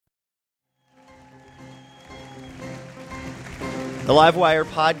The Livewire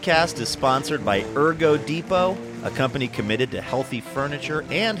podcast is sponsored by Ergo Depot, a company committed to healthy furniture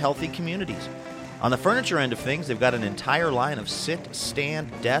and healthy communities. On the furniture end of things, they've got an entire line of sit,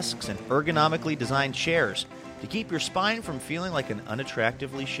 stand, desks, and ergonomically designed chairs to keep your spine from feeling like an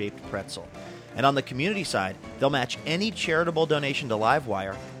unattractively shaped pretzel. And on the community side, they'll match any charitable donation to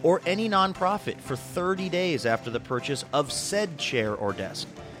Livewire or any nonprofit for 30 days after the purchase of said chair or desk.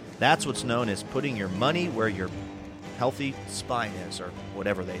 That's what's known as putting your money where your healthy spine is, or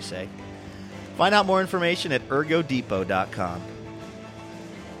whatever they say. Find out more information at ergodepot.com.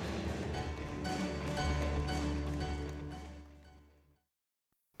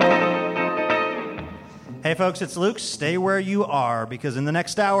 Hey folks, it's Luke. Stay where you are, because in the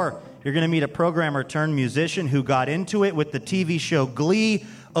next hour, you're going to meet a programmer turned musician who got into it with the TV show Glee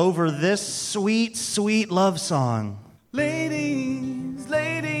over this sweet, sweet love song. Ladies,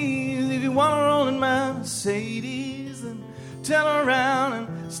 ladies, if you want to roll in my Mercedes, then turn around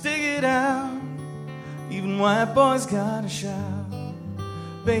and stick it out. Even white boys gotta shout,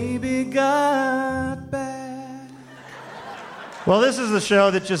 baby got back. Well, this is the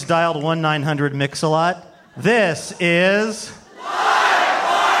show that just dialed 1-900 Mix-a-Lot. This is...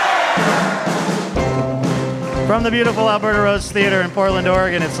 From the beautiful Alberta Rose Theater in Portland,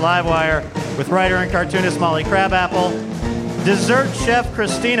 Oregon, it's Livewire with writer and cartoonist Molly Crabapple, dessert chef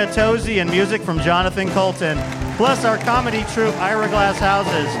Christina Tosi, and music from Jonathan Coulton, plus our comedy troupe Ira Glass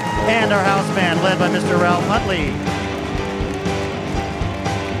Houses, and our house band led by Mr. Ralph Huntley.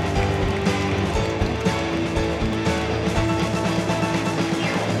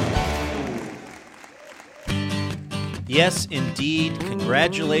 Yes, indeed.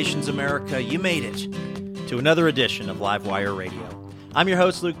 Congratulations, America. You made it to another edition of Livewire Radio. I'm your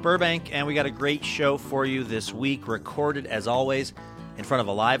host, Luke Burbank, and we got a great show for you this week, recorded, as always, in front of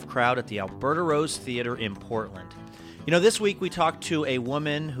a live crowd at the Alberta Rose Theater in Portland. You know, this week we talked to a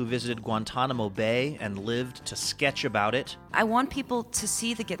woman who visited Guantanamo Bay and lived to sketch about it. I want people to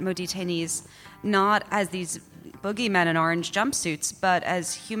see the Gitmo detainees not as these boogeymen in orange jumpsuits, but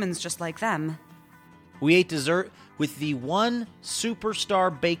as humans just like them. We ate dessert with the one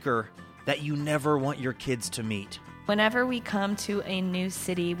superstar baker that you never want your kids to meet. Whenever we come to a new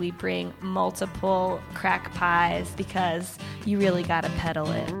city, we bring multiple crack pies because you really gotta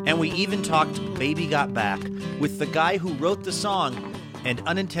pedal it. And we even talked Baby Got Back with the guy who wrote the song and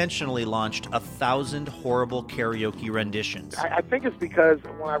unintentionally launched 1,000 horrible karaoke renditions. I think it's because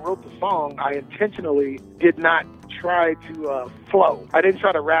when I wrote the song, I intentionally did not try to flow. I didn't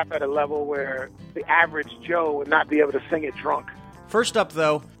try to rap at a level where the average Joe would not be able to sing it drunk. First up,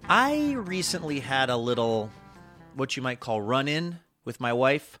 though, I recently had a little, what you might call, run-in with my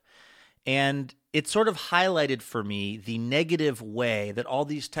wife, and it sort of highlighted for me the negative way that all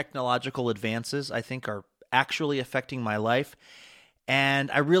these technological advances, I think, are actually affecting my life,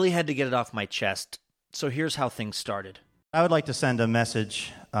 and I really had to get it off my chest. So here's how things started. I would like to send a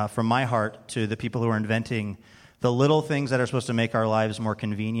message from my heart to the people who are inventing the little things that are supposed to make our lives more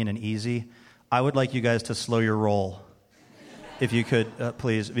convenient and easy. I would like you guys to slow your roll, if you could,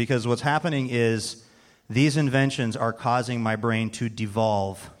 please, because what's happening is these inventions are causing my brain to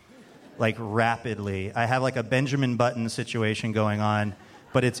devolve, like, rapidly. I have like a Benjamin Button situation going on,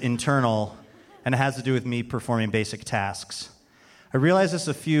 but it's internal, and it has to do with me performing basic tasks. I realized this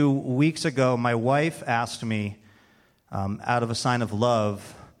a few weeks ago. My wife asked me, out of a sign of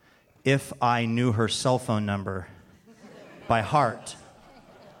love, if I knew her cell phone number by heart.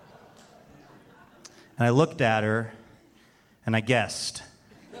 And I looked at her, and I guessed.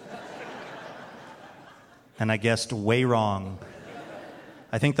 And I guessed way wrong.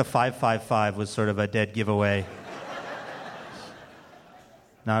 I think the 555 was sort of a dead giveaway.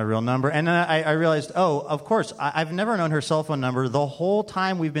 Not a real number. And then I realized, oh, of course, I've never known her cell phone number. The whole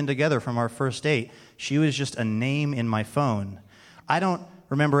time we've been together from our first date, she was just a name in my phone. I don't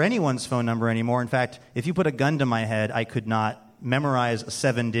remember anyone's phone number anymore. In fact, if you put a gun to my head, I could not memorize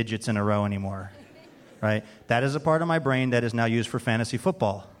 7 digits in a row anymore. Right? That is a part of my brain that is now used for fantasy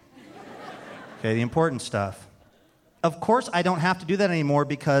football. Okay, the important stuff. Of course, I don't have to do that anymore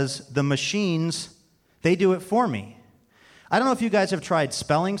because the machines, they do it for me. I don't know if you guys have tried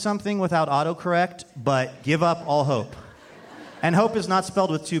spelling something without autocorrect, but give up all hope. And hope is not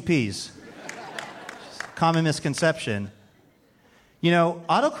spelled with 2 P's. Common misconception. You know,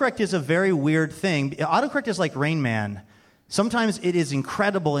 autocorrect is a very weird thing. Autocorrect is like Rain Man. Sometimes it is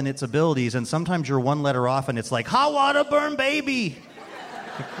incredible in its abilities, and sometimes you're one letter off, and it's like, hot water burn, baby.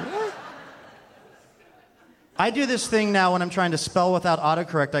 I do this thing now when I'm trying to spell without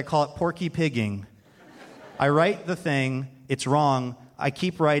autocorrect. I call it porky pigging. I write the thing, it's wrong, I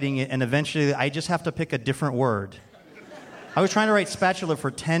keep writing it, and eventually I just have to pick a different word. I was trying to write spatula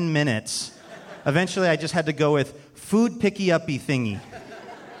for 10 minutes. Eventually, I just had to go with food picky-uppy thingy.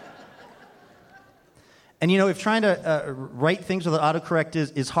 And if trying to write things with an autocorrect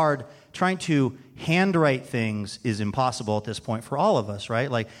is hard, trying to handwrite things is impossible at this point for all of us, right?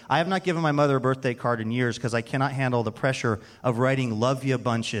 Like, I have not given my mother a birthday card in years because I cannot handle the pressure of writing love ya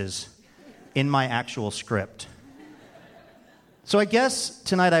bunches in my actual script. So I guess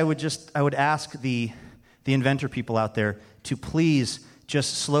tonight I would ask the inventor people out there to please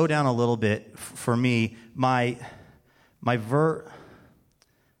just slow down a little bit for me. I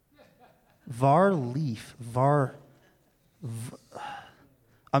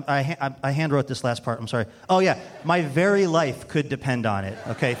hand wrote this last part. I'm sorry. Oh, yeah. My very life could depend on it.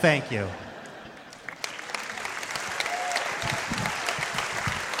 Okay, thank you.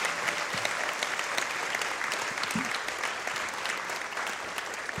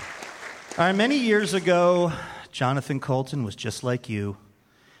 All right, many years ago, Jonathan Coulton was just like you.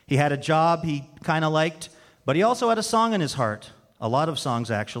 He had a job he kind of liked, but he also had a song in his heart. A lot of songs,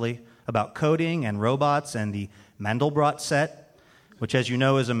 actually, about coding and robots and the Mandelbrot set, which, as you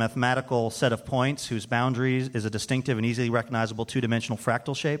know, is a mathematical set of points whose boundaries is a distinctive and easily recognizable two-dimensional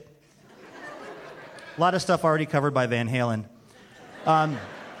fractal shape. A lot of stuff already covered by Van Halen.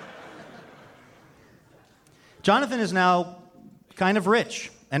 Jonathan is now kind of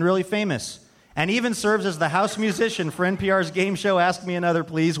rich and really famous, and even serves as the house musician for NPR's game show Ask Me Another.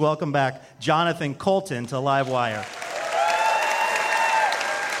 Please welcome back Jonathan Coulton to Livewire.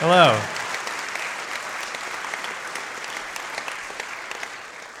 Hello.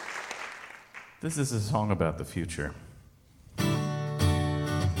 This is a song about the future.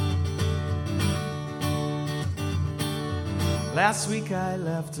 Last week I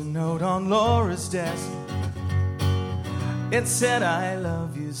left a note on Laura's desk. It said, "I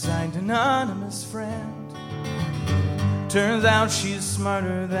love you," signed anonymous friend. Turns out she's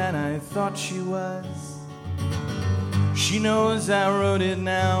smarter than I thought she was. She knows I wrote it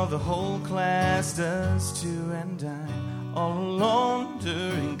now, the whole class does too, and I'm all alone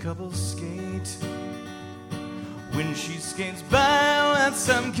during couple skate. When she skates by, I'll let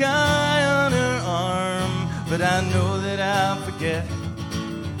some guy on her arm, but I know that I'll forget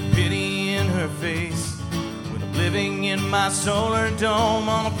pity in her face. Living in my solar dome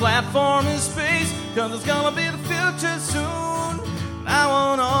on a platform in space, 'cause it's gonna be the future soon. I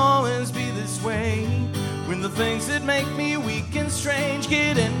won't always be this way. When the things that make me weak and strange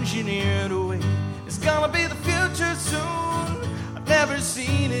get engineered away, it's gonna be the future soon. I've never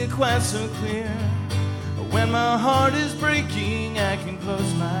seen it quite so clear. When my heart is breaking, I can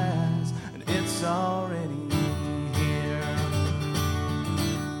close my eyes and it's already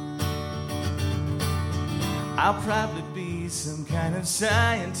I'll probably be some kind of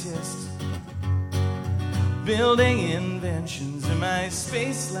scientist, building inventions in my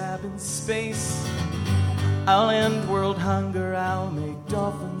space lab in space. I'll end world hunger, I'll make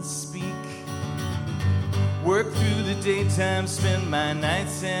dolphins speak. Work through the daytime, spend my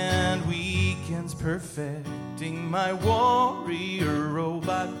nights and weekends perfecting my warrior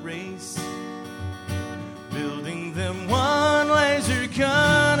robot race. Building them one laser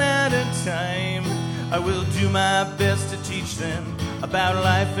gun at a time. I will do my best to teach them about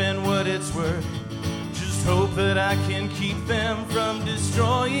life and what it's worth. Just hope that I can keep them from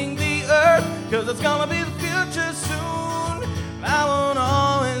destroying the earth, 'cause it's gonna be the future soon. I won't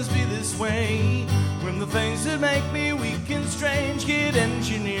always be this way. When the things that make me weak and strange get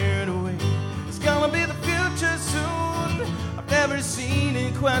engineered away, it's gonna be the future soon. I've never seen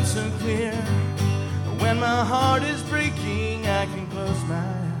it quite so clear. When my heart is breaking, I can close my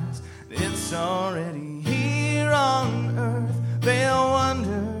eyes. It's already here on earth. They'll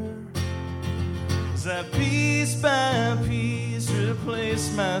wonder, as I piece by piece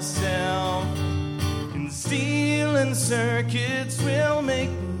replace myself, and steel and circuits will make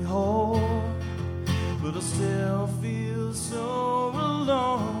me whole, but I'll still feel so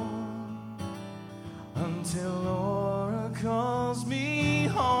alone until Laura calls me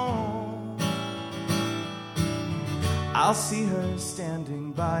home. I'll see her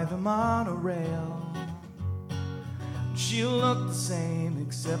standing by the monorail. She'll look the same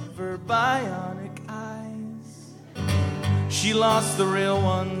except for bionic eyes. She lost the real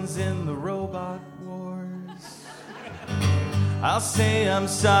ones in the robot wars. I'll say I'm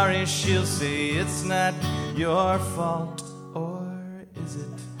sorry, she'll say it's not your fault. Or is it?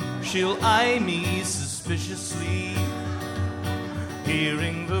 She'll eye me suspiciously,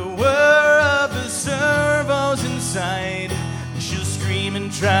 hearing the whir of the servos inside. She'll scream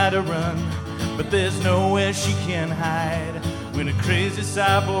and try to run, but there's nowhere she can hide. When a crazy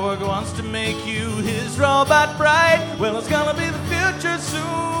cyborg wants to make you his robot bride, well, it's gonna be the future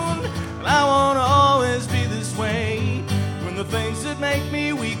soon. And I won't always be this way. When the things that make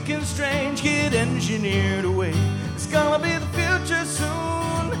me weak and strange get engineered away, it's gonna be the future soon.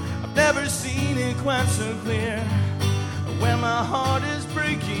 I've never seen it quite so clear. When my heart is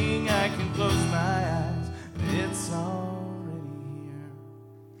breaking, I can close my eyes, and it's already here.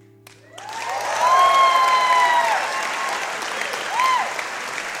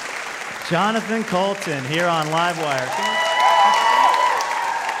 Jonathan Coulton here on Livewire.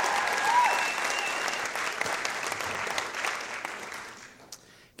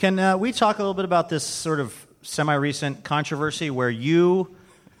 Can we talk a little bit about this sort of semi-recent controversy where you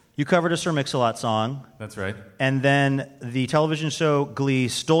covered a Sir Mix-a-Lot song? That's right. And then the television show Glee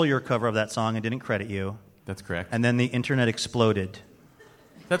stole your cover of that song and didn't credit you. That's correct. And then the internet exploded.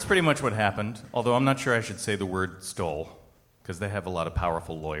 That's pretty much what happened, although I'm not sure I should say the word stole, because they have a lot of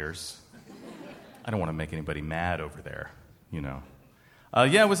powerful lawyers. I don't want to make anybody mad over there, you know.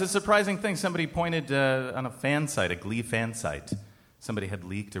 Yeah, it was a surprising thing. Somebody pointed on a fan site, a Glee fan site. Somebody had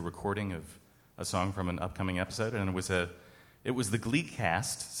leaked a recording of a song from an upcoming episode, and it was the Glee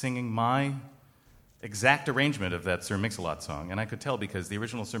cast singing my exact arrangement of that Sir Mix-a-Lot song, and I could tell because the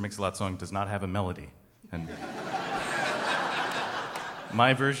original Sir Mix-a-Lot song does not have a melody, and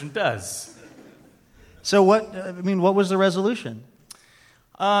my version does. So what was the resolution?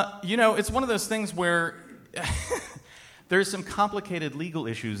 It's one of those things where there's some complicated legal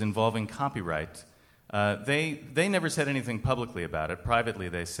issues involving copyright. They never said anything publicly about it. Privately,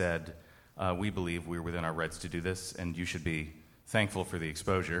 they said, we believe we're within our rights to do this, and you should be thankful for the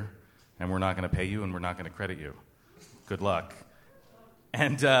exposure, and we're not going to pay you, and we're not going to credit you. Good luck.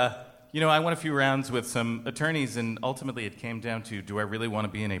 And, I went a few rounds with some attorneys, and ultimately it came down to, do I really want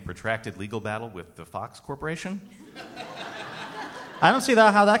to be in a protracted legal battle with the Fox Corporation? I don't see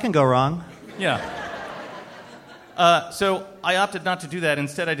how that can go wrong. Yeah. So I opted not to do that.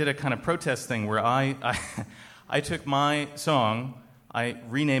 Instead, I did a kind of protest thing where I took my song, I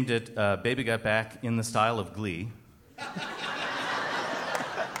renamed it Baby Got Back in the style of Glee,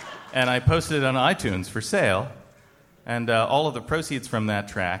 and I posted it on iTunes for sale. And all of the proceeds from that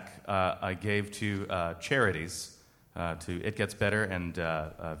track I gave to charities, to It Gets Better and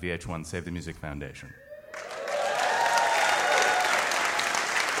VH1 Save the Music Foundation.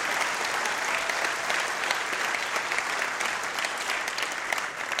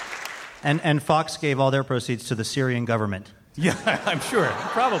 And Fox gave all their proceeds to the Syrian government. Yeah, I'm sure.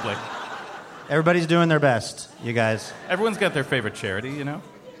 Probably. Everybody's doing their best, you guys. Everyone's got their favorite charity, you know?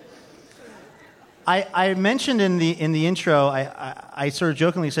 I mentioned in the intro, I sort of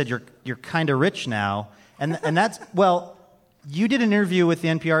jokingly said you're kind of rich now, and that's, well, you did an interview with the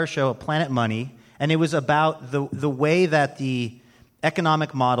NPR show Planet Money, and it was about the way that the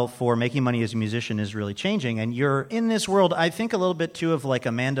economic model for making money as a musician is really changing, and you're in this world, I think a little bit too of like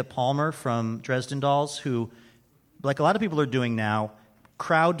Amanda Palmer from Dresden Dolls, who, like a lot of people are doing now,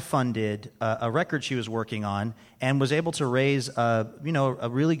 crowdfunded a record she was working on and was able to raise a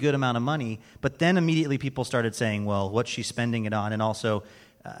really good amount of money, but then immediately people started saying, well, what's she spending it on, and also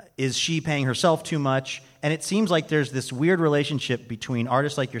is she paying herself too much? And it seems like there's this weird relationship between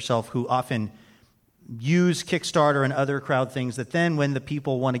artists like yourself who often use Kickstarter and other crowd things that then when the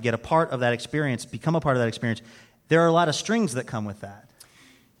people want to get a part of that experience, become a part of that experience, there are a lot of strings that come with that.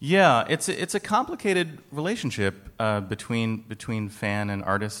 Yeah, it's a complicated relationship between fan and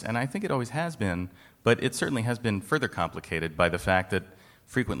artist, and I think it always has been, but it certainly has been further complicated by the fact that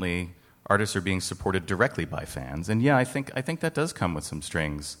frequently artists are being supported directly by fans. And yeah, I think that does come with some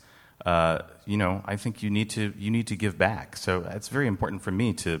strings. I think you need to give back. So it's very important for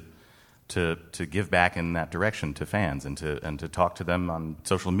me to give back in that direction to fans and to talk to them on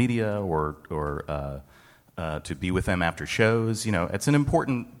social media or to be with them after shows. You know, it's an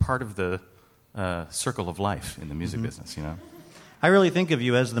important part of the circle of life in the music business. You know, I really think of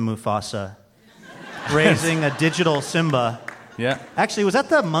you as the Mufasa, raising a digital Simba. Yeah. Actually, was that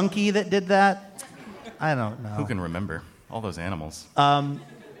the monkey that did that? I don't know. Who can remember all those animals?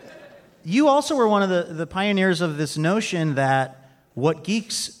 You also were one of the pioneers of this notion that what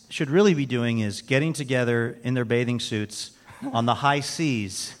geeks should really be doing is getting together in their bathing suits on the high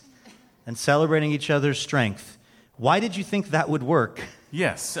seas and celebrating each other's strength. Why did you think that would work?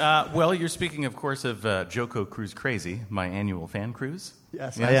 Yes. Well, you're speaking, of course, of Joko Cruise Crazy, my annual fan cruise.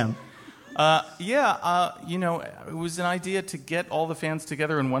 Yes, I am. It was an idea to get all the fans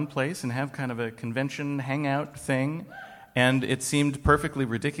together in one place and have kind of a convention hangout thing. And it seemed perfectly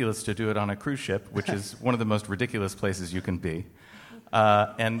ridiculous to do it on a cruise ship, which is one of the most ridiculous places you can be.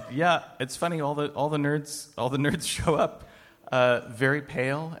 And yeah, it's funny. All the nerds show up. Very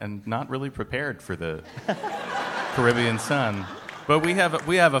pale and not really prepared for the Caribbean sun. But we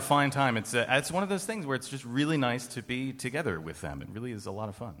have a fine time. It's one of those things where it's just really nice to be together with them. It really is a lot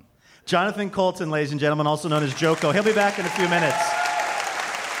of fun. Jonathan Coulton, ladies and gentlemen, also known as Joko. He'll be back in a few minutes.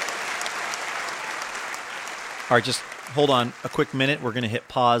 All right, just hold on a quick minute. We're going to hit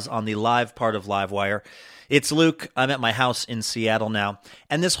pause on the live part of Livewire. It's Luke. I'm at my house in Seattle now.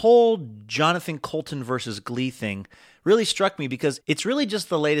 And this whole Jonathan Coulton versus Glee thing really struck me because it's really just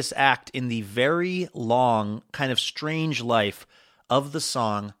the latest act in the very long, kind of strange life of the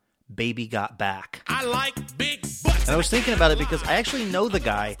song Baby Got Back. I like big butts. And I was thinking about it because I actually know the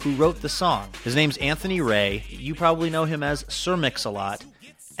guy who wrote the song. His name's Anthony Ray. You probably know him as Sir Mix-a-Lot.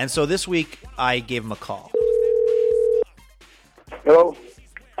 And so this week, I gave him a call. Hello?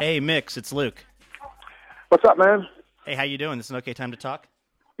 Hey, Mix, it's Luke. What's up, man? Hey, how you doing? This is an okay time to talk?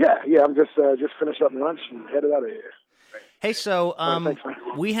 Yeah, I'm just finished up lunch and headed out of here. Hey, so Thanks, man.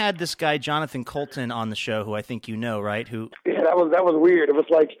 we had this guy Jonathan Coulton on the show, who I think you know, right? Yeah, that was weird. It was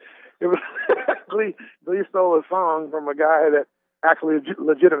Glee stole a song from a guy that actually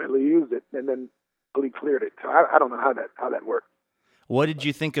legitimately used it, and then Glee cleared it. So I don't know how that worked. What did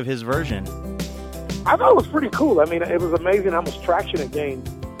you think of his version? I thought it was pretty cool. I mean, it was amazing how much traction it gained.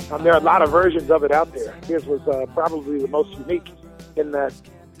 There are a lot of versions of it out there. His was probably the most unique in that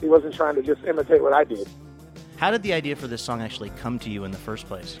he wasn't trying to just imitate what I did. How did the idea for this song actually come to you in the first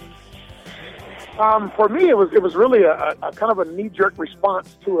place? For me, it was really a kind of a knee-jerk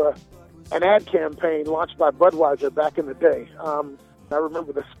response to an ad campaign launched by Budweiser back in the day. I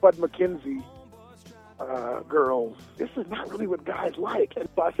remember the Spud McKenzie girls. This is not really what guys like. And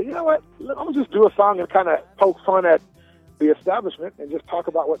so I said, you know what? I'll just do a song and kind of poke fun at the establishment and just talk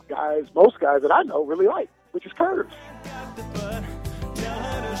about what most guys that I know really like, which is curves.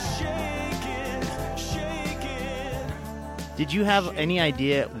 Did you have any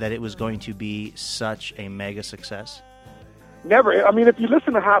idea that it was going to be such a mega success? Never. I mean, if you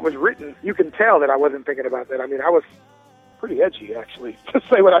listen to how it was written, you can tell that I wasn't thinking about that. I mean, I was pretty edgy, actually, to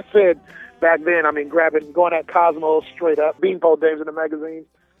say what I said back then. I mean, going at Cosmos straight up, Beanpole Dames in the magazine,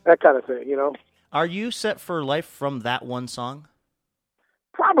 that kind of thing, you know. Are you set for life from that one song?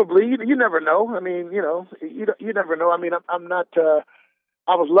 Probably. You never know. I mean, you know, you never know. I mean, I'm not.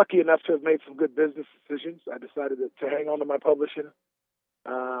 I was lucky enough to have made some good business decisions. I decided to hang on to my publishing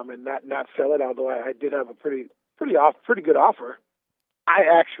and not sell it. Although I did have a pretty good offer. I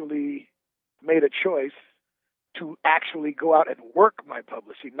actually made a choice to actually go out and work my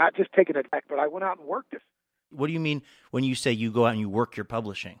publishing, not just taking it back, but I went out and worked it. What do you mean when you say you go out and you work your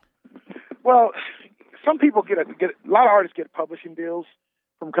publishing? Well, some people get a lot of artists get publishing deals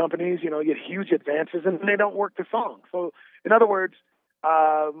from companies, you know, get huge advances, and they don't work the song. So, in other words,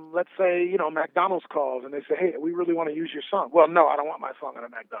 let's say, you know, McDonald's calls and they say, hey, we really want to use your song. Well, no, I don't want my song on a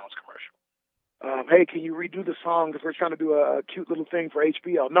McDonald's commercial. Hey, can you redo the song because we're trying to do a cute little thing for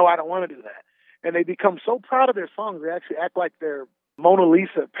HBO? No, I don't want to do that. And they become so proud of their songs, they actually act like they're Mona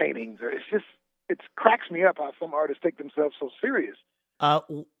Lisa paintings. It cracks me up how some artists take themselves so serious.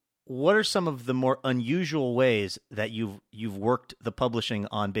 What are some of the more unusual ways that you've worked the publishing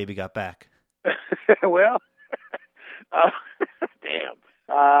on Baby Got Back? Well, damn.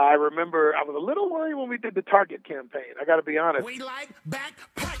 I remember I was a little worried when we did the Target campaign. I got to be honest. We like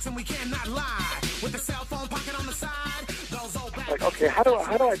backpacks and we cannot lie. With the cell phone pocket on the side. Like, okay, how do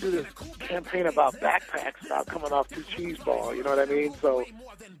I do this campaign about backpacks without coming off too cheeseball? You know what I mean? So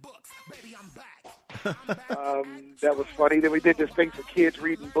that was funny. Then we did this thing for kids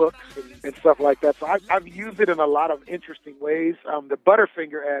reading books and stuff like that. So I've used it in a lot of interesting ways. The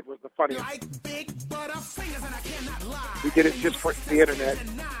Butterfinger ad was the funniest. We did it just for the internet,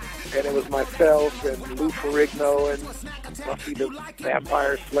 and it was myself and Lou Ferrigno and Buffy the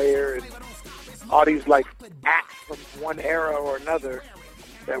Vampire Slayer and all these like acts from one era or another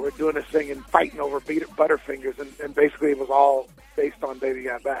that were doing this thing and fighting over Butterfingers, and basically it was all based on Baby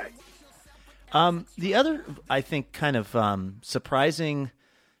Got Back. The other, I think, kind of surprising,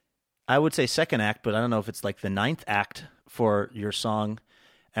 I would say second act, but I don't know if it's like the ninth act for your song.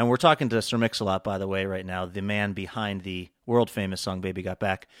 And we're talking to Sir Mix-a-Lot, by the way, right now, the man behind the world-famous song Baby Got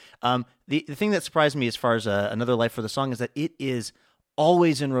Back. The thing that surprised me as far as another life for the song is that it is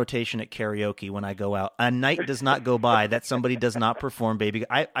always in rotation at karaoke when I go out. A night does not go by that somebody does not perform Baby.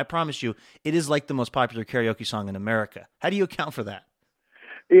 I promise you, it is like the most popular karaoke song in America. How do you account for that?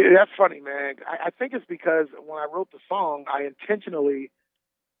 Yeah, that's funny, man. I think it's because when I wrote the song, I intentionally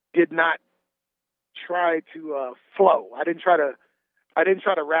did not try to flow. I didn't try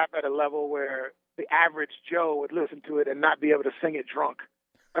to rap at a level where the average Joe would listen to it and not be able to sing it drunk.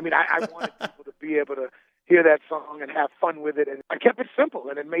 I mean, I wanted people to be able to hear that song and have fun with it. And I kept it simple,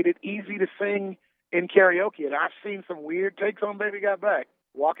 and it made it easy to sing in karaoke. And I've seen some weird takes on Baby Got Back,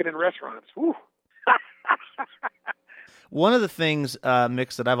 walking in restaurants. Whew. One of the things,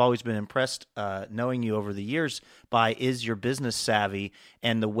 Mix, that I've always been impressed knowing you over the years by is your business savvy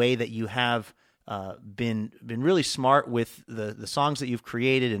and the way that you have been really smart with the songs that you've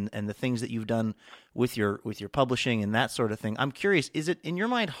created and the things that you've done with your publishing and that sort of thing. I'm curious, is it in your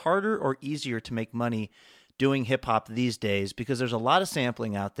mind harder or easier to make money doing hip hop these days? Because there's a lot of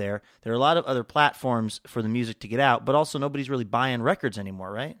sampling out there. There are a lot of other platforms for the music to get out, but also nobody's really buying records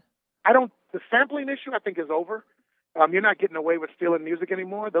anymore, right? The sampling issue, I think, is over. You're not getting away with stealing music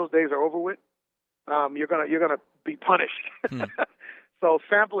anymore. Those days are over with. You're gonna be punished. So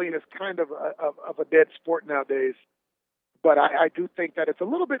sampling is kind of a dead sport nowadays. But I do think that it's a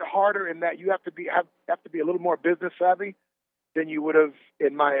little bit harder in that you have to be a little more business savvy than you would have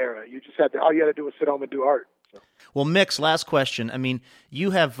in my era. You just all you had to do was sit home and do art. So. Well, Mix, last question. I mean,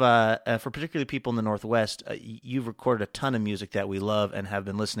 you have, for particularly people in the Northwest, you've recorded a ton of music that we love and have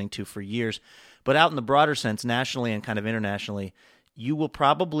been listening to for years. But out in the broader sense, nationally and kind of internationally, you will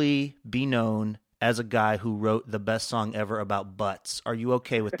probably be known as a guy who wrote the best song ever about butts. Are you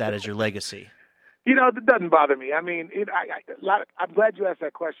okay with that as your legacy? It doesn't bother me. I mean, I'm glad you asked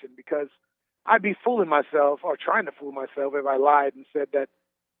that question because I'd be fooling myself or trying to fool myself if I lied and said that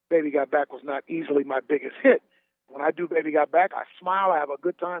Baby Got Back was not easily my biggest hit. When I do Baby Got Back, I smile. I have a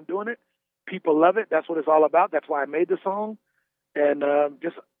good time doing it. People love it. That's what it's all about. That's why I made the song. And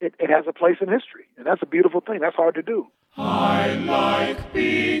it has a place in history. And that's a beautiful thing. That's hard to do. I like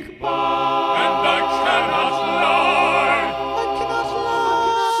big butts, and I cannot lie. I cannot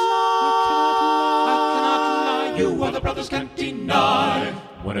lie. You other brothers can't deny.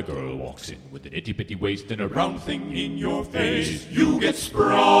 When a girl walks in with an itty-bitty waist and a round thing in your face, you get sprung.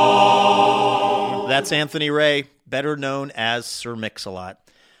 That's Anthony Ray, better known as Sir Mix-a-Lot.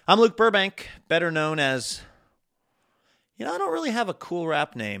 I'm Luke Burbank, better known as... I don't really have a cool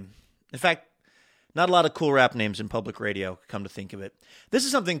rap name. In fact, not a lot of cool rap names in public radio, come to think of it. This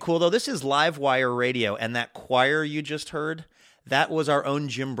is something cool, though. This is Livewire Radio, and that choir you just heard, that was our own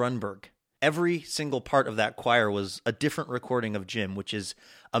Jim Brunberg. Every single part of that choir was a different recording of Jim, which is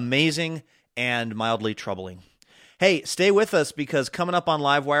amazing and mildly troubling. Hey, stay with us because coming up on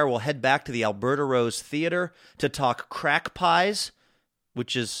Livewire, we'll head back to the Alberta Rose Theater to talk crack pies,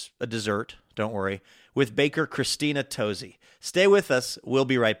 which is a dessert, don't worry, with baker Christina Tosi. Stay with us. We'll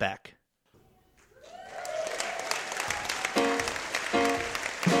be right back.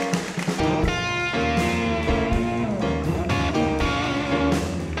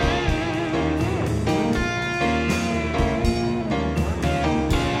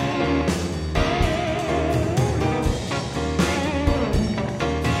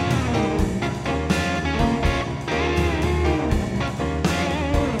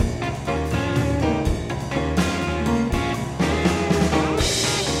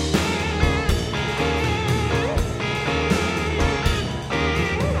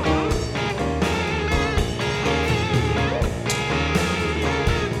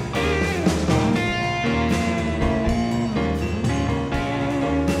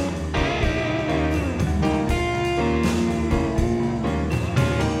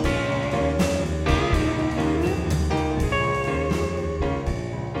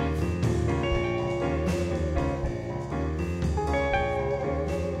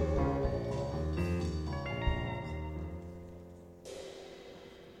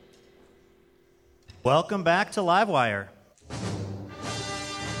 Welcome back to Livewire.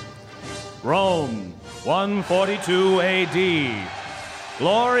 Rome, 142 A.D.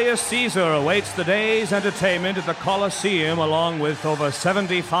 Glorious Caesar awaits the day's entertainment at the Colosseum along with over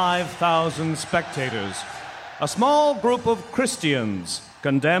 75,000 spectators. A small group of Christians,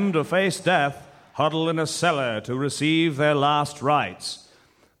 condemned to face death, huddle in a cellar to receive their last rites.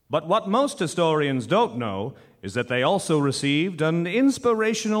 But what most historians don't know is that they also received an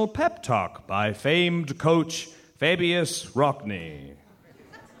inspirational pep talk by famed coach Fabius Rockney.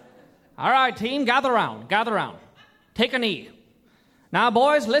 All right, team, gather round. Take a knee. Now,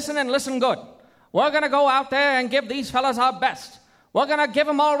 boys, listen and listen good. We're going to go out there and give these fellas our best. We're going to give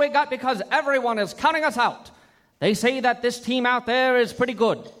them all we got because everyone is counting us out. They say that this team out there is pretty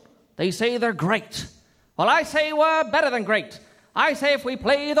good. They say they're great. Well, I say we're better than great. I say if we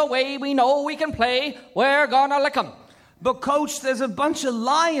play the way we know we can play, we're gonna lick 'em. But, Coach, there's a bunch of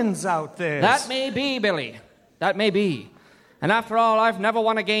lions out there. That may be, Billy. That may be. And after all, I've never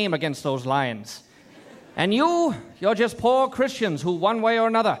won a game against those lions. And you're just poor Christians who, one way or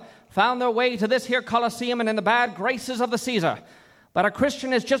another, found their way to this here Colosseum and in the bad graces of the Caesar. But a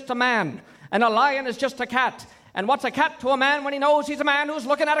Christian is just a man, and a lion is just a cat. And what's a cat to a man when he knows he's a man who's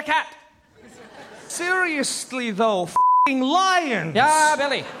looking at a cat? Seriously, though, f***ing lions! Yeah,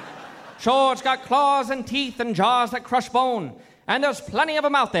 Billy. Sure, it's got claws and teeth and jaws that crush bone. And there's plenty of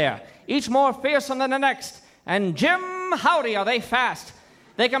them out there, each more fearsome than the next. And Jim, howdy, are they fast.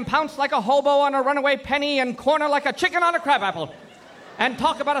 They can pounce like a hobo on a runaway penny and corner like a chicken on a crabapple. And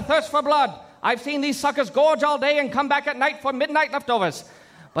talk about a thirst for blood. I've seen these suckers gorge all day and come back at night for midnight leftovers.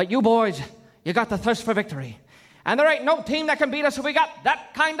 But you boys, you got the thirst for victory. And there ain't no team that can beat us if we got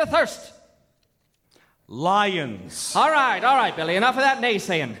that kind of thirst. Lions. All right, Billy, enough of that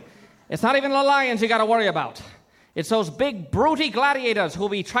naysaying. It's not even the lions you got to worry about. It's those big, broody gladiators who'll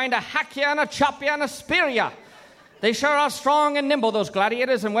be trying to hack you and chop you and spear you. They sure are strong and nimble, those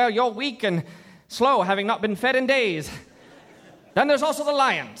gladiators, and well, you're weak and slow, having not been fed in days. Then there's also the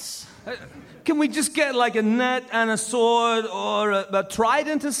lions. Can we just get like a net and a sword or a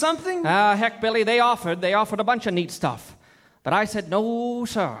trident or something? Heck, Billy, they offered a bunch of neat stuff. But I said, no,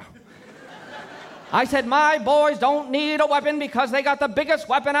 sir. I said, my boys don't need a weapon because they got the biggest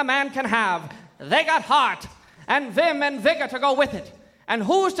weapon a man can have. They got heart and vim and vigor to go with it. And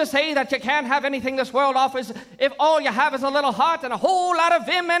who's to say that you can't have anything this world offers if all you have is a little heart and a whole lot of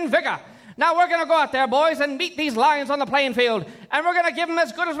vim and vigor? Now we're going to go out there, boys, and meet these lions on the playing field. And we're going to give them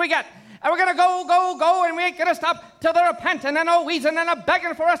as good as we get. And we're going to go, and we ain't going to stop till they're a-panting and a-wheezing and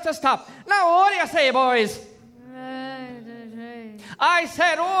a-begging for us to stop. Now, what do you say, boys? I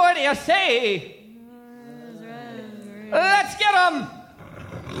said, what do you say? Let's get them!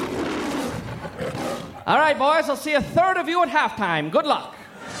 All right, boys, I'll see a third of you at halftime. Good luck.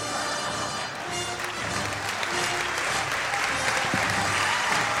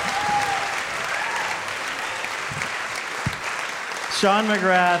 Sean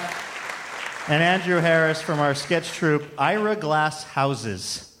McGrath and Andrew Harris from our sketch troupe, Ira Glass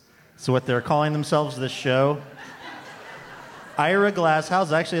Houses. That's what they're calling themselves this show. Ira Glass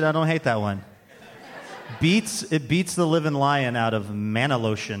Houses. Actually, I don't hate that one. It beats the living lion out of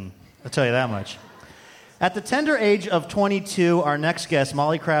Manalotion. I'll tell you that much. At the tender age of 22, our next guest,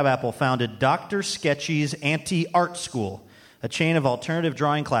 Molly Crabapple, founded Dr. Sketchy's Anti-Art School, a chain of alternative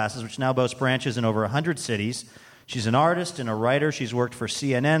drawing classes which now boasts branches in over 100 cities. She's an artist and a writer. She's worked for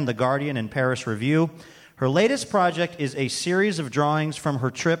CNN, The Guardian, and Paris Review. Her latest project is a series of drawings from her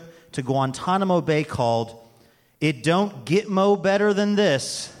trip to Guantanamo Bay called It Don't Get Mo Better Than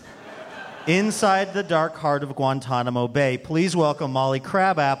This, Inside the Dark Heart of Guantanamo Bay. Please welcome Molly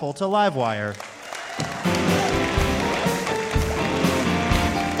Crabapple to Livewire.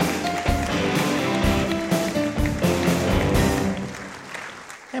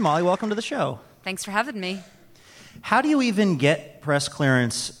 Hey, Molly, welcome to the show. Thanks for having me. How do you even get press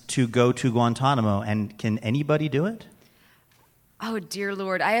clearance to go to Guantanamo, and can anybody do it? Oh, dear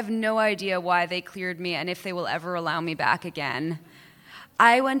Lord, I have no idea why they cleared me and if they will ever allow me back again.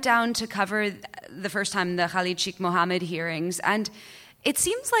 I went down to cover the first time the Khalid Sheikh Mohammed hearings, and it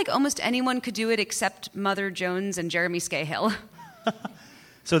seems like almost anyone could do it except Mother Jones and Jeremy Scahill.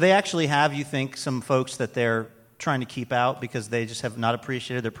 So they actually have, you think, some folks that they're trying to keep out because they just have not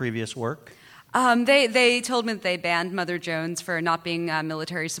appreciated their previous work? They told me that they banned Mother Jones for not being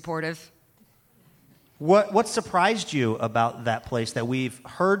military supportive. What surprised you about that place that we've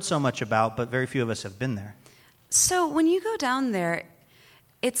heard so much about, but very few of us have been there? So when you go down there,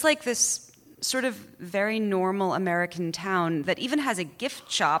 it's like this sort of very normal American town that even has a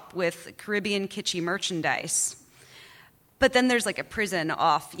gift shop with Caribbean kitschy merchandise. But then there's like a prison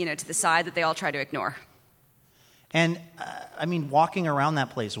off, to the side that they all try to ignore. And, walking around that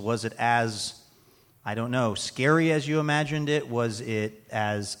place, was it as, scary as you imagined it? Was it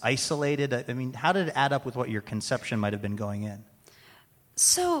as isolated? How did it add up with what your conception might have been going in?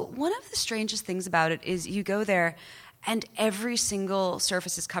 So one of the strangest things about it is you go there and every single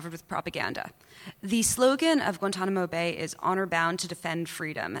surface is covered with propaganda. The slogan of Guantanamo Bay is honor bound to defend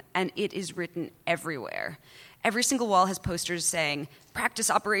freedom, and it is written everywhere. Every single wall has posters saying, practice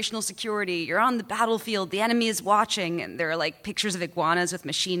operational security, you're on the battlefield, the enemy is watching, and there are like pictures of iguanas with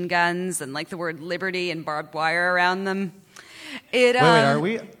machine guns and like the word liberty and barbed wire around them. Wait,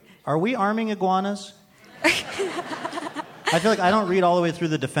 are we arming iguanas? I feel like I don't read all the way through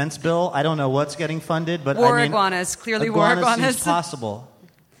the defense bill. I don't know what's getting funded, but iguanas, clearly war iguanas. Seems possible.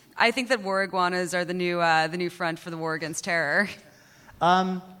 I think that war iguanas are the new front for the war against terror.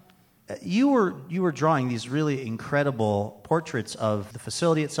 You were drawing these really incredible portraits of the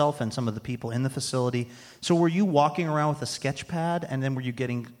facility itself and some of the people in the facility. So were you walking around with a sketch pad, and then were you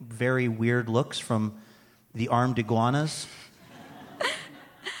getting very weird looks from the armed iguanas?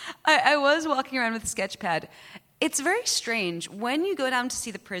 I was walking around with a sketch pad. It's very strange. When you go down to see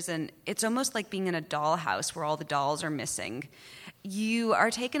the prison, it's almost like being in a dollhouse where all the dolls are missing. You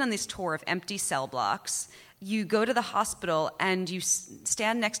are taken on this tour of empty cell blocks. You go to the hospital and you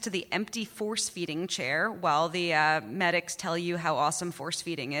stand next to the empty force-feeding chair while the medics tell you how awesome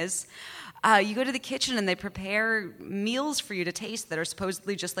force-feeding is. You go to the kitchen and they prepare meals for you to taste that are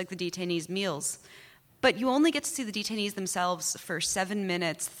supposedly just like the detainees' meals. But you only get to see the detainees themselves for 7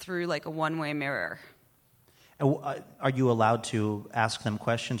 minutes through like a one-way mirror. Are you allowed to ask them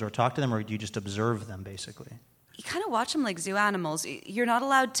questions or talk to them, or do you just observe them, basically? You kind of watch them like zoo animals. You're not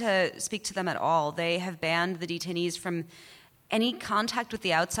allowed to speak to them at all. They have banned the detainees from any contact with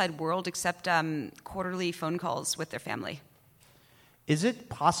the outside world except quarterly phone calls with their family. Is it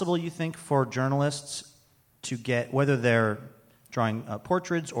possible, you think, for journalists to get, whether they're drawing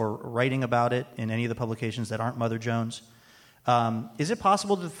portraits or writing about it in any of the publications that aren't Mother Jones, is it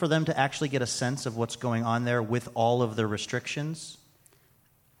possible for them to actually get a sense of what's going on there with all of the restrictions?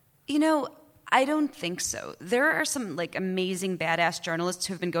 You know, I don't think so. There are some like amazing badass journalists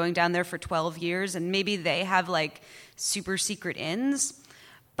who have been going down there for 12 years, and maybe they have like super secret ins.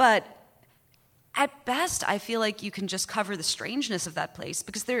 But at best, I feel like you can just cover the strangeness of that place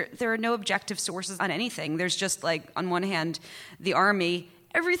because there are no objective sources on anything. There's just like, on one hand, the army.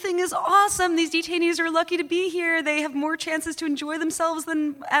 Everything is awesome. These detainees are lucky to be here. They have more chances to enjoy themselves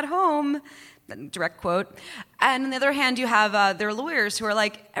than at home. Direct quote. And on the other hand, you have their lawyers who are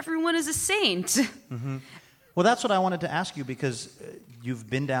like, everyone is a saint. Mm-hmm. Well, that's what I wanted to ask you because you've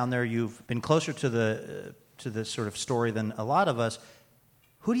been down there. You've been closer to the sort of story than a lot of us.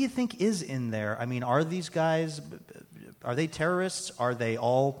 Who do you think is in there? I mean, are these guys, are they terrorists? Are they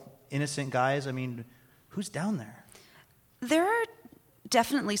all innocent guys? I mean, who's down there? There are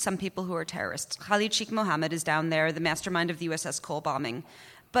definitely some people who are terrorists. Khalid Sheikh Mohammed is down there, the mastermind of the USS Cole bombing.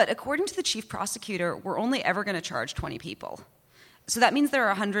 But according to the chief prosecutor, we're only ever going to charge 20 people. So that means there are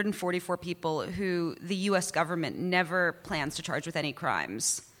 144 people who the U.S. government never plans to charge with any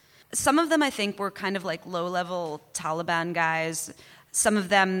crimes. Some of them, I think, were kind of like low-level Taliban guys. Some of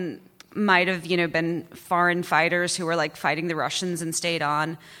them might have, been foreign fighters who were like fighting the Russians and stayed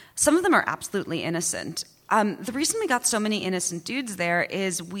on. Some of them are absolutely innocent. The reason we got so many innocent dudes there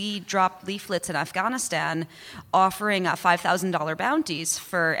is we dropped leaflets in Afghanistan offering $5,000 bounties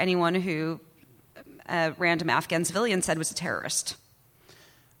for anyone who a random Afghan civilian said was a terrorist.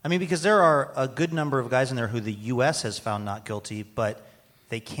 I mean, because there are a good number of guys in there who the U.S. has found not guilty, but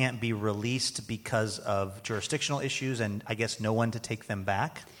they can't be released because of jurisdictional issues and, I guess, no one to take them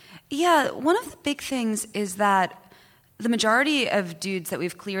back? Yeah, one of the big things is that the majority of dudes that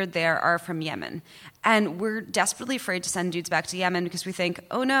we've cleared there are from Yemen. And we're desperately afraid to send dudes back to Yemen because we think,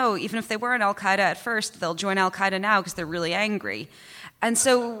 oh no, even if they were in Al-Qaeda at first, they'll join Al-Qaeda now because they're really angry. And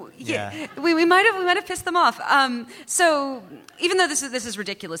so we might have pissed them off. So even though this is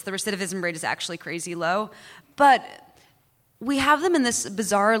ridiculous, the recidivism rate is actually crazy low. But we have them in this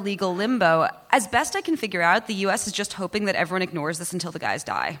bizarre legal limbo. As best I can figure out, the U.S. is just hoping that everyone ignores this until the guys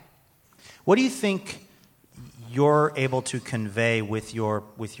die. What do you think you're able to convey with your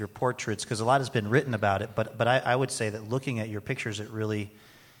portraits? Because a lot has been written about it, but I would say that looking at your pictures, it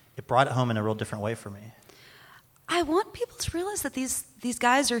brought it home in a real different way for me. I want people to realize that these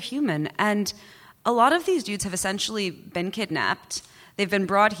guys are human, and a lot of these dudes have essentially been kidnapped. They've been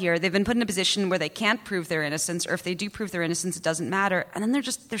brought here. They've been put in a position where they can't prove their innocence, or if they do prove their innocence, it doesn't matter. And then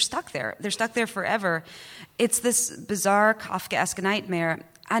they're stuck there. They're stuck there forever. It's this bizarre Kafkaesque nightmare.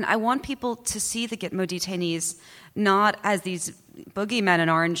 And I want people to see the Gitmo detainees not as these boogeymen in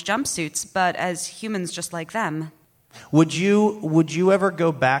orange jumpsuits, but as humans just like them. Would you ever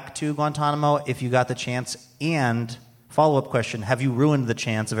go back to Guantanamo if you got the chance? And follow-up question, have you ruined the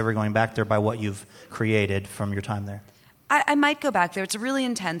chance of ever going back there by what you've created from your time there? I might go back there. It's a really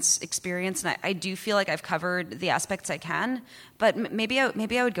intense experience, and I do feel like I've covered the aspects I can, but maybe I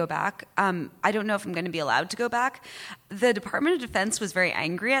would go back. I don't know if I'm going to be allowed to go back. The Department of Defense was very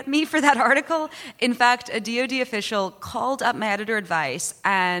angry at me for that article. In fact, a DoD official called up my editor advice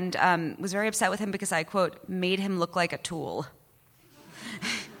and was very upset with him because I, quote, made him look like a tool.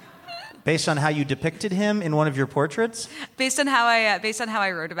 Based on how you depicted him in one of your portraits? Based on how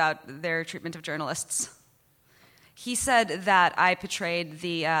I wrote about their treatment of journalists. He said that I portrayed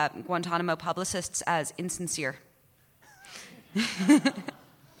the Guantanamo publicists as insincere.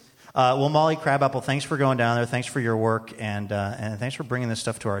 Well, Molly Crabapple, thanks for going down there. Thanks for your work, and thanks for bringing this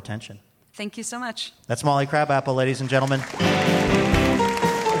stuff to our attention. Thank you so much. That's Molly Crabapple, ladies and gentlemen.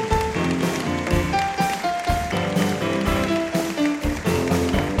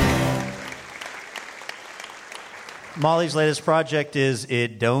 Molly's latest project is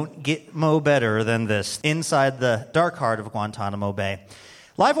It Don't Get Mo Better Than This, inside the dark heart of Guantanamo Bay.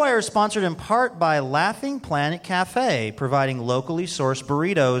 Livewire is sponsored in part by Laughing Planet Cafe, providing locally sourced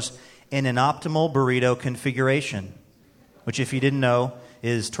burritos in an optimal burrito configuration, which, if you didn't know,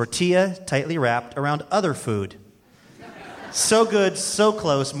 is tortilla tightly wrapped around other food. So good, so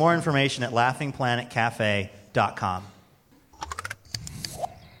close. More information at laughingplanetcafe.com.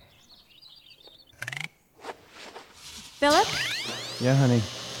 Philip? Yeah, honey.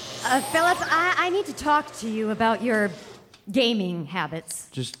 Philip, I need to talk to you about your gaming habits.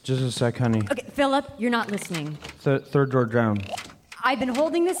 Just a sec, honey. Okay, Philip, you're not listening. Third door down. I've been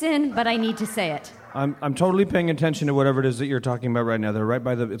holding this in, but I need to say it. I'm totally paying attention to whatever it is that you're talking about right now.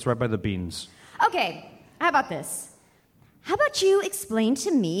 It's right by the beans. Okay, how about this? How about you explain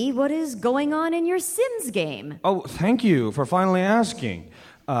to me what is going on in your Sims game? Oh, thank you for finally asking.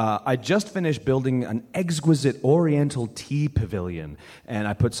 I just finished building an exquisite oriental tea pavilion, and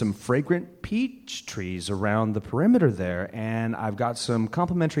I put some fragrant peach trees around the perimeter there, and I've got some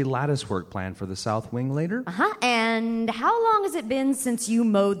complimentary lattice work planned for the south wing later. Uh-huh, and how long has it been since you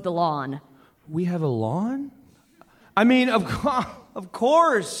mowed the lawn? We have a lawn? I mean, of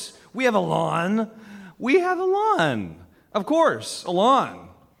course, we have a lawn. We have a lawn. Of course, a lawn.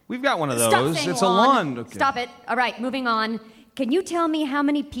 We've got one of those. Stop saying it's lawn. A lawn. Okay. Stop it. All right, moving on. Can you tell me how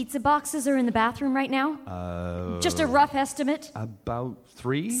many pizza boxes are in the bathroom right now? Just a rough estimate? About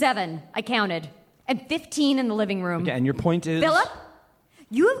 3? 7, I counted. And 15 in the living room. Okay, and your point is? Philip,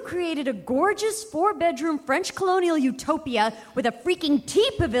 you have created a gorgeous 4-bedroom French colonial utopia with a freaking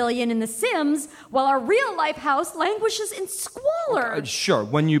tea pavilion in The Sims, while our real-life house languishes in squalor. Sure,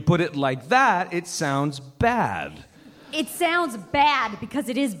 when you put it like that, it sounds bad. It sounds bad because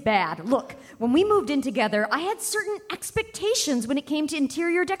it is bad. Look, when we moved in together, I had certain expectations when it came to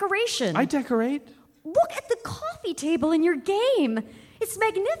interior decoration. I decorate. Look at the coffee table in your game. It's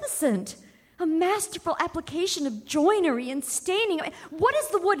magnificent. A masterful application of joinery and staining. What is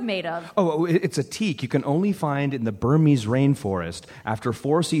the wood made of? Oh, it's a teak you can only find in the Burmese rainforest after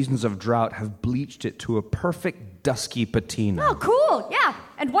 4 seasons of drought have bleached it to a perfect dusky patina. Oh, cool. Yeah.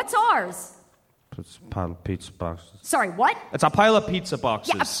 And what's ours? It's a pile of pizza boxes. Sorry, what? It's a pile of pizza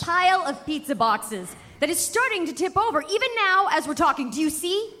boxes. Yeah, a pile of pizza boxes that is starting to tip over, even now as we're talking. Do you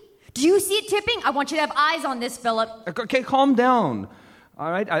see? Do you see it tipping? I want you to have eyes on this, Philip. Okay, calm down. All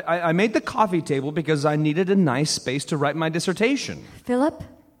right, I made the coffee table because I needed a nice space to write my dissertation. Philip,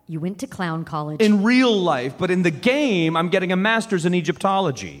 you went to clown college. In real life, but in the game, I'm getting a master's in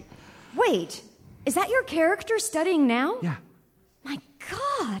Egyptology. Wait, is that your character studying now? Yeah. My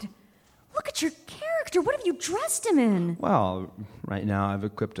God. Look at your character. What have you dressed him in? Well, right now I've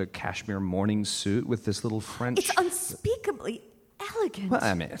equipped a cashmere morning suit with this little French... It's unspeakably elegant. Well,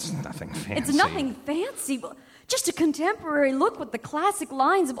 I mean, it's nothing fancy. It's nothing fancy. Just a contemporary look with the classic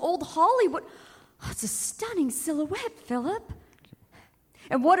lines of old Hollywood. Oh, it's a stunning silhouette, Philip.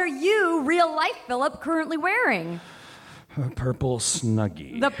 And what are you, real life Philip, currently wearing? A purple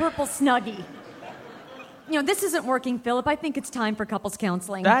Snuggie. The purple Snuggie. You know, this isn't working, Philip. I think it's time for couples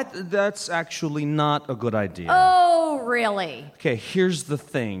counseling. That's actually not a good idea. Oh, really? Okay, here's the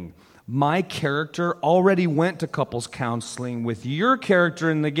thing. My character already went to couples counseling with your character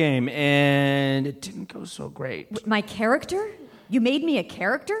in the game, and it didn't go so great. My character? You made me a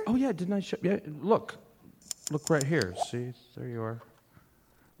character? Oh, yeah, didn't I show... Yeah, look right here. See, there you are.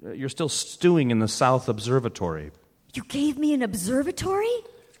 You're still stewing in the South Observatory. You gave me an observatory?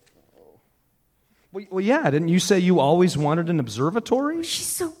 Well, yeah, didn't you say you always wanted an observatory? She's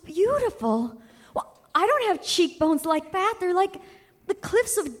so beautiful. Well, I don't have cheekbones like that. They're like the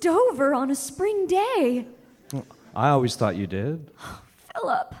cliffs of Dover on a spring day. Well, I always thought you did. Oh,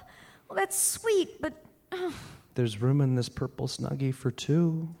 Philip, well, that's sweet, but... There's room in this purple Snuggie for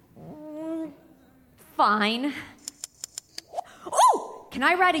 2. Fine. Oh! Can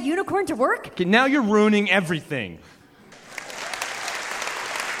I ride a unicorn to work? Okay, now you're ruining everything.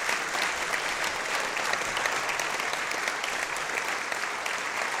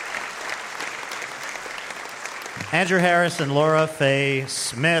 Andrew Harris and Laura Faye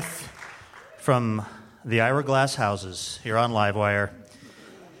Smith from the Ira Glass Houses here on Livewire.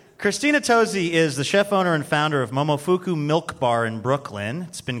 Christina Tosi is the chef, owner, and founder of Momofuku Milk Bar in Brooklyn.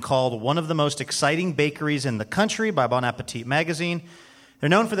 It's been called one of the most exciting bakeries in the country by Bon Appetit magazine. They're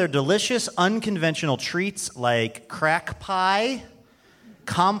known for their delicious, unconventional treats like crack pie,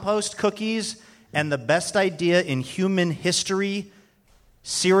 compost cookies, and the best idea in human history,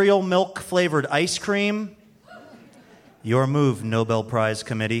 cereal milk-flavored ice cream. Your move, Nobel Prize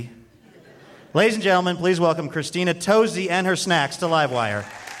Committee. Ladies and gentlemen, please welcome Christina Tosi and her snacks to Livewire.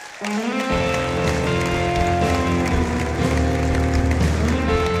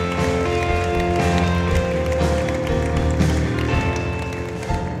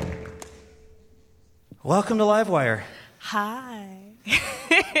 Welcome to Livewire. Hi.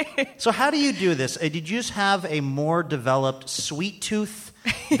 So how do you do this? Did you just have a more developed sweet tooth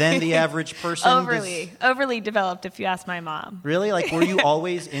than the average person? Overly developed, if you ask my mom. Really? Like, were you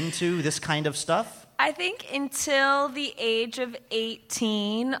always into this kind of stuff? I think until the age of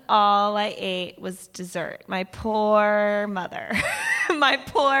 18, all I ate was dessert. My poor mother. My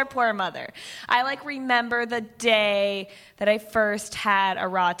poor mother. I remember the day that I first had a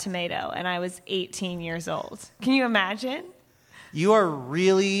raw tomato, and I was 18 years old. Can you imagine? You are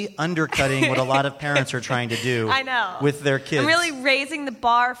really undercutting what a lot of parents are trying to do. I know. With their kids. I'm really raising the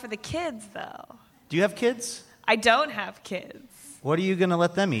bar for the kids, though. Do you have kids? I don't have kids. What are you going to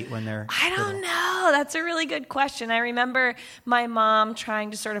let them eat when they're I don't know. That's a really good question. I remember my mom trying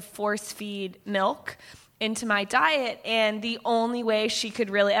to sort of force feed milk into my diet, and the only way she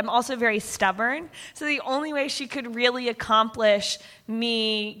could really, I'm also very stubborn, so the only way she could really accomplish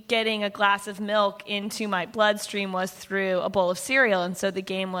me getting a glass of milk into my bloodstream was through a bowl of cereal. And so the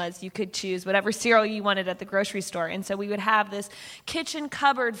game was you could choose whatever cereal you wanted at the grocery store. And so we would have this kitchen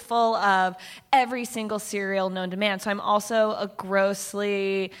cupboard full of every single cereal known to man. So I'm also a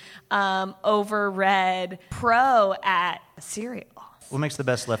grossly overread pro at cereal. What makes the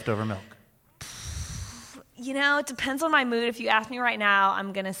best leftover milk? You know, it depends on my mood. If you ask me right now,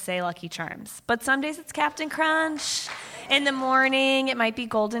 I'm going to say Lucky Charms. But some days it's Captain Crunch. In the morning, it might be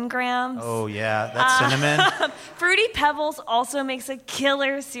Golden Grams. Oh, yeah. That's cinnamon. Fruity Pebbles also makes a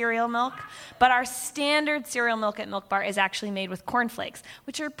killer cereal milk. But our standard cereal milk at Milk Bar is actually made with cornflakes,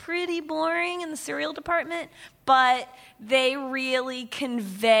 which are pretty boring in the cereal department, but they really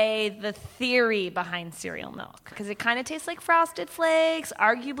convey the theory behind cereal milk because it kind of tastes like Frosted Flakes.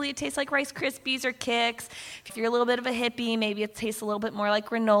 Arguably, it tastes like Rice Krispies or Kix. If you're a little bit of a hippie, maybe it tastes a little bit more like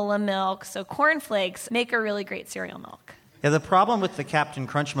granola milk. So cornflakes make a really great cereal milk. Yeah, the problem with the Captain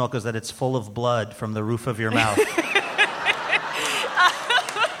Crunch milk is that it's full of blood from the roof of your mouth.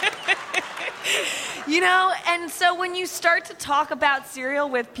 You know, and so when you start to talk about cereal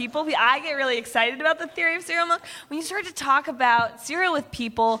with people, I get really excited about the theory of cereal milk. When you start to talk about cereal with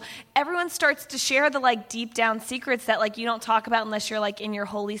people, everyone starts to share the deep down secrets that you don't talk about unless you're in your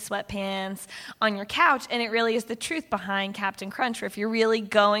holy sweatpants on your couch. And it really is the truth behind Captain Crunch, where if you're really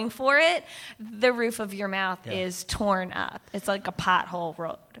going for it, the roof of your mouth is torn up. It's like a pothole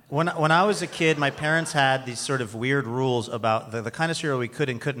road. When I was a kid, my parents had these sort of weird rules about the kind of cereal we could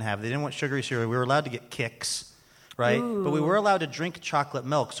and couldn't have. They didn't want sugary cereal. We were allowed to get Kix, right? Ooh. But we were allowed to drink chocolate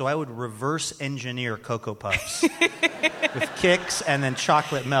milk, so I would reverse engineer Cocoa Puffs with Kix and then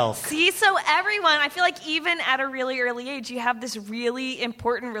chocolate milk. See, so everyone, I feel like even at a really early age, you have this really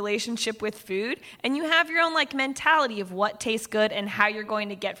important relationship with food, and you have your own mentality of what tastes good and how you're going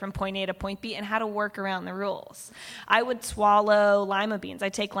to get from point A to point B and how to work around the rules. I would swallow lima beans. I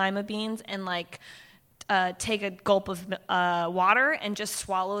take lima beans and take a gulp of water and just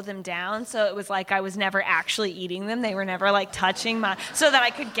swallow them down. So it was like I was never actually eating them. They were never touching so that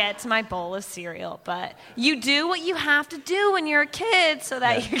I could get to my bowl of cereal. But you do what you have to do when you're a kid so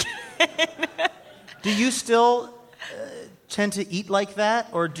that you can. Do you still tend to eat like that,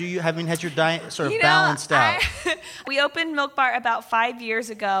 or has your diet sort of balanced out? We opened Milk Bar about 5 years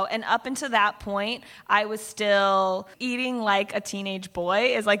ago, and up until that point, I was still eating like a teenage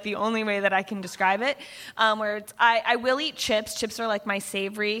boy, is the only way that I can describe it. Where I will eat chips. Chips are my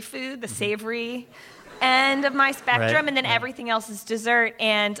savory food, the savory end of my spectrum, right. And then everything else is dessert.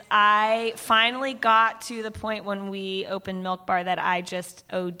 And I finally got to the point when we opened Milk Bar that I just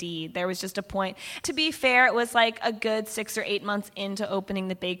OD'd. There was just a point. To be fair, it was a good 6 or 8 months into opening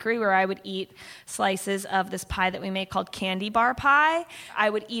the bakery where I would eat slices of this pie that we make called candy bar pie.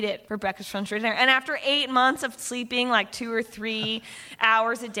 I would eat it for breakfast, lunch, or dinner. And after 8 months of sleeping 2 or 3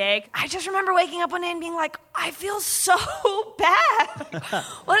 hours a day, I just remember waking up one day and being I feel so bad.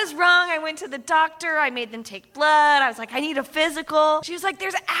 What is wrong? I went to the doctor. I made them take blood. I was I need a physical. She was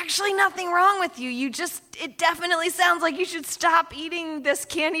there's actually nothing wrong with you. It definitely sounds like you should stop eating this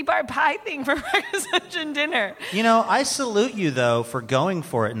candy bar pie thing for breakfast, lunch, and dinner. You know, I salute you, though, for going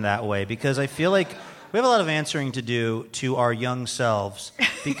for it in that way, because I feel like we have a lot of answering to do to our young selves.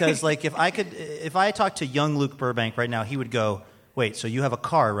 Because, if I talked to young Luke Burbank right now, he would go, wait, so you have a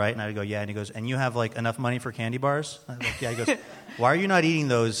car, right? And I would go, yeah. And he goes, and you have enough money for candy bars? I was yeah. He goes, why are you not eating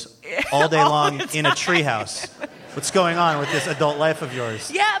those all day long in a treehouse? What's going on with this adult life of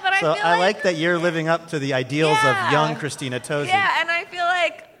yours? Yeah, but I like that you're living up to the ideals of young Christina Tosi. Yeah, and I feel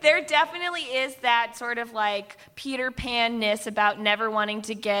There definitely is that sort of like Peter Pan-ness about never wanting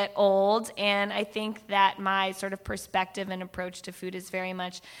to get old, and I think that my sort of perspective and approach to food is very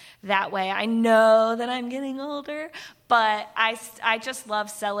much that way. I know that I'm getting older, but I just love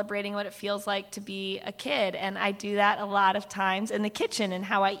celebrating what it feels like to be a kid, and I do that a lot of times in the kitchen and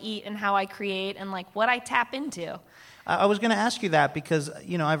how I eat and how I create and like what I tap into. I was going to ask you that because,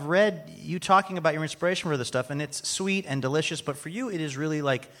 I've read you talking about your inspiration for this stuff, and it's sweet and delicious, but for you it is really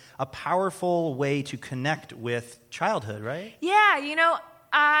like a powerful way to connect with childhood, right? Yeah,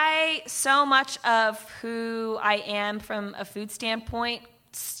 so much of who I am from a food standpoint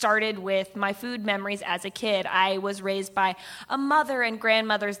started with my food memories as a kid. I was raised by a mother and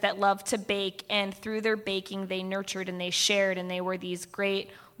grandmothers that loved to bake, and through their baking they nurtured and they shared, and they were these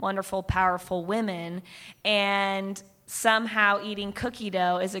great, wonderful, powerful women. And somehow eating cookie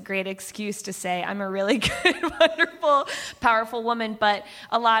dough is a great excuse to say I'm a really good, wonderful, powerful woman. But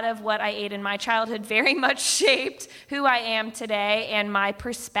a lot of what I ate in my childhood very much shaped who I am today and my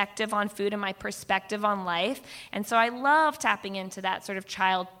perspective on food and my perspective on life. And so I love tapping into that sort of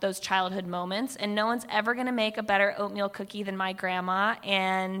those childhood moments. And no one's ever going to make a better oatmeal cookie than my grandma.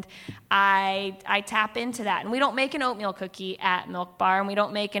 And I tap into that. And we don't make an oatmeal cookie at Milk Bar, and we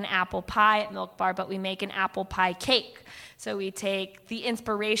don't make an apple pie at Milk Bar, but we make an apple pie cake. So we take the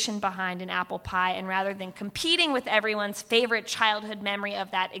inspiration behind an apple pie, and rather than competing with everyone's favorite childhood memory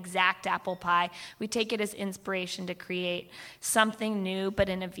of that exact apple pie, we take it as inspiration to create something new, but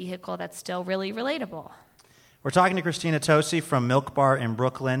in a vehicle that's still really relatable. We're talking to Christina Tosi from Milk Bar in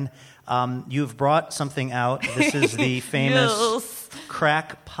Brooklyn. You've brought something out. This is the famous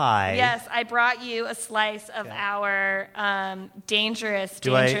crack pie. Yes, I brought you a slice of our dangerous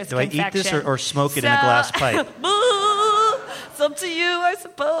confection. Do I eat this or smoke it in a glass pipe? It's up to you, I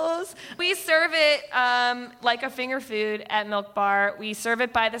suppose. We serve it like a finger food at Milk Bar. We serve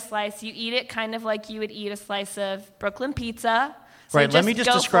it by the slice. You eat it kind of like you would eat a slice of Brooklyn pizza. So right, let me just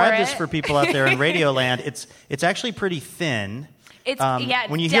describe this for people out there in Radio Land. It's actually pretty thin. It's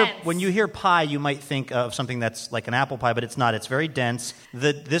when you dense. when you hear pie, you might think of something that's like an apple pie, but it's not. It's very dense.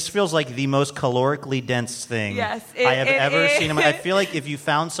 This feels like the most calorically dense thing I have ever seen. I feel like if you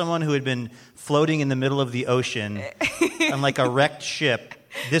found someone who had been floating in the middle of the ocean on like a wrecked ship,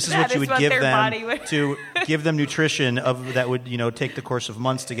 this is what you would give them to give them nutrition that would take the course of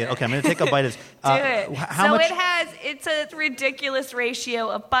months to get. Okay, I'm going to take a bite of this. Do it. It's a ridiculous ratio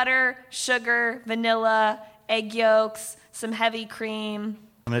of butter, sugar, vanilla, egg yolks, some heavy cream.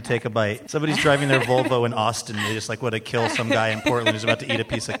 I'm going to take a bite. Somebody's driving their Volvo in Austin. They just want to kill some guy in Portland who's about to eat a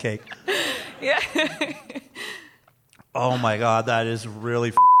piece of cake. Yeah. Oh my God, that is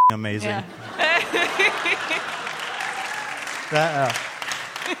really amazing. Yeah.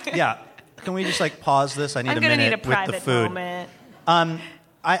 Yeah. Can we just pause this? I need a minute with the food. Moment.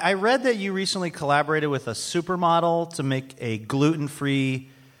 I read that you recently collaborated with a supermodel to make a gluten-free,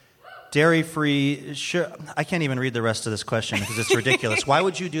 dairy-free. I can't even read the rest of this question because it's ridiculous. Why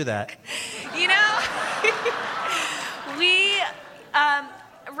would you do that? We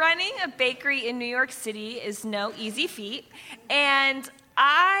running a bakery in New York City is no easy feat, and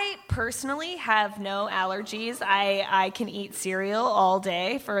I personally have no allergies. I can eat cereal all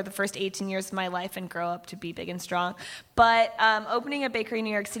day for the first 18 years of my life and grow up to be big and strong. But opening a bakery in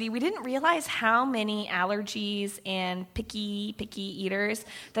New York City, we didn't realize how many allergies and picky eaters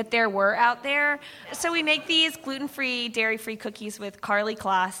that there were out there. So we make these gluten-free, dairy-free cookies with Carly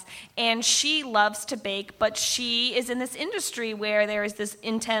Kloss, and she loves to bake, but she is in this industry where there is this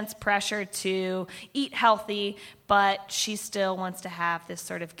intense pressure to eat healthy, but she still wants to have this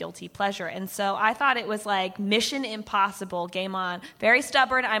sort of guilty pleasure. And so I thought it was like mission impossible, game on. Very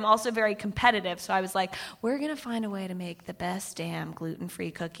stubborn. I'm also very competitive. So I was like, we're going to find a way to make the best damn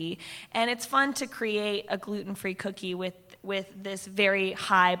gluten-free cookie. And it's fun to create a gluten-free cookie with this very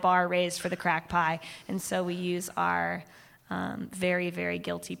high bar raised for the crack pie. And so we use our very, very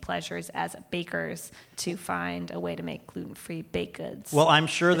guilty pleasures as bakers to find a way to make gluten-free baked goods. Well, I'm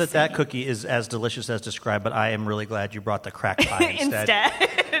sure that cookie is as delicious as described, but I am really glad you brought the crack pie instead.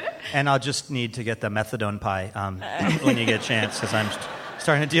 And I'll just need to get the methadone pie when you get a chance, because I'm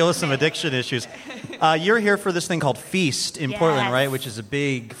starting to deal with some addiction issues. You're here for this thing called Feast in Portland, right? Which is a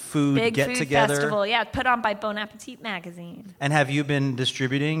big food get-together. Big food festival, put on by Bon Appetit magazine. And have you been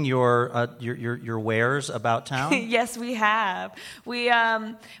distributing your wares about town? Yes, we have. We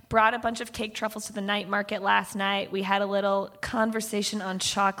brought a bunch of cake truffles to the night market last night. We had a little conversation on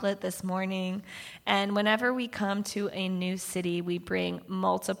chocolate this morning. And whenever we come to a new city, we bring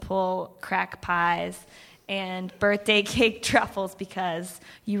multiple crack pies and birthday cake truffles because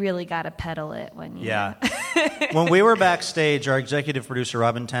you really got to pedal it when you... Yeah. When we were backstage, our executive producer,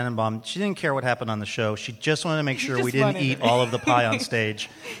 Robin Tannenbaum, she didn't care what happened on the show. She just wanted to make sure we didn't eat all of the pie on stage.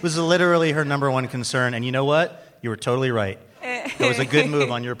 It was literally her number one concern. And you know what? You were totally right. It was a good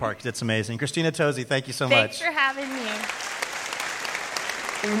move on your part because it's amazing. Christina Tosi, thank you so much. Thanks for having me.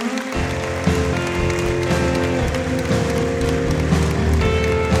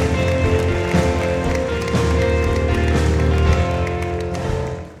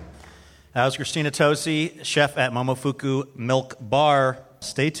 That was Christina Tosi, chef at Momofuku Milk Bar.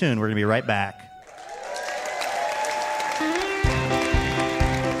 Stay tuned. We're going to be right back.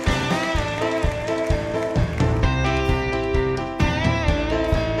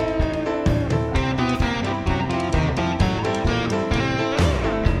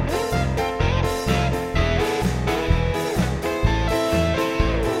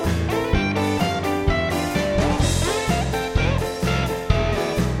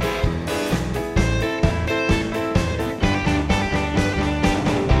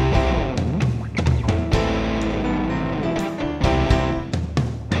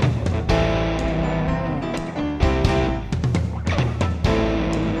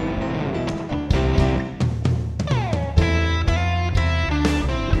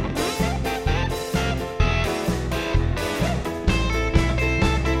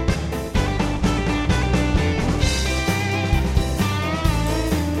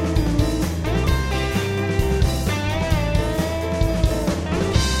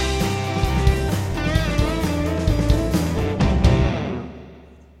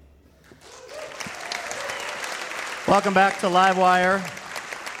 Welcome back to Livewire.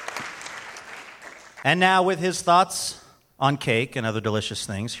 And now with his thoughts on cake and other delicious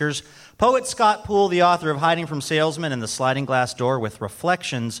things, here's poet Scott Poole, the author of Hiding from Salesmen and the Sliding Glass Door, with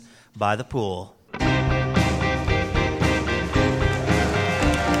Reflections by the Pool.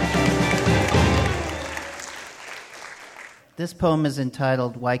 This poem is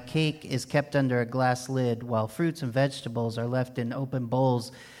entitled, Why Cake is Kept Under a Glass Lid While Fruits and Vegetables Are Left in Open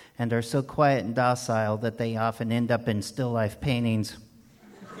Bowls and Are So Quiet and Docile That They Often End Up in Still Life Paintings.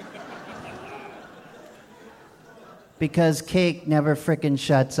 Because cake never frickin'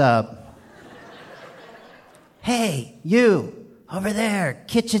 shuts up. Hey, you, over there,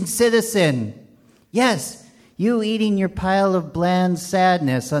 kitchen citizen. Yes, you eating your pile of bland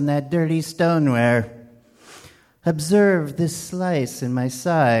sadness on that dirty stoneware. Observe this slice in my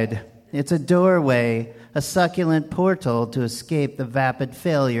side. It's a doorway, a succulent portal to escape the vapid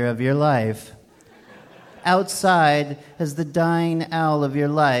failure of your life. Outside, as the dying owl of your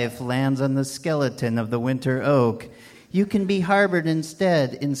life lands on the skeleton of the winter oak, you can be harbored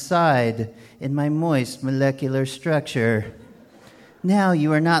instead inside, in my moist molecular structure. Now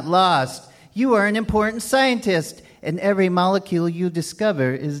you are not lost. You are an important scientist, and every molecule you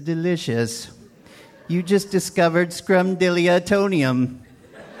discover is delicious. You just discovered scrumdigliatonium.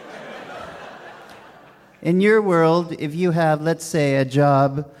 In your world, if you have, let's say, a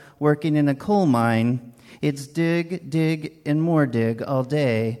job working in a coal mine, it's dig, dig, and more dig all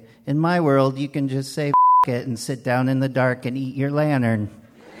day. In my world, you can just say it and sit down in the dark and eat your lantern.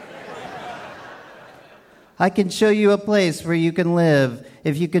 I can show you a place where you can live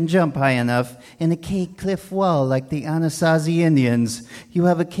if you can jump high enough in a cake cliff wall like the Anasazi Indians. You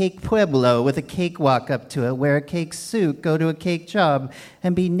have a cake pueblo with a cake walk up to it, wear a cake suit, go to a cake job,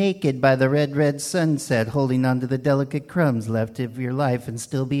 and be naked by the red, red sunset holding onto the delicate crumbs left of your life and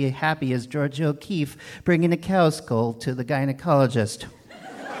still be happy as George O'Keeffe bringing a cow skull to the gynecologist.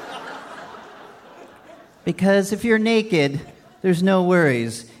 Because if you're naked, there's no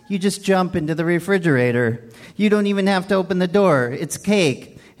worries. You just jump into the refrigerator. You don't even have to open the door. It's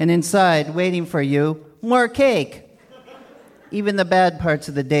cake. And inside, waiting for you, more cake. Even the bad parts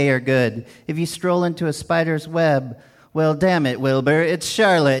of the day are good. If you stroll into a spider's web, well, damn it, Wilbur, it's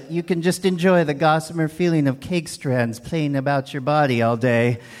Charlotte. You can just enjoy the gossamer feeling of cake strands playing about your body all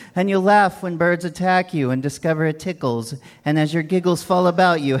day. And you'll laugh when birds attack you and discover it tickles. And as your giggles fall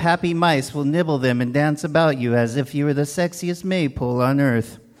about you, happy mice will nibble them and dance about you as if you were the sexiest maypole on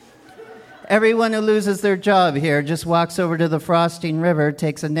earth. Everyone who loses their job here just walks over to the frosting river,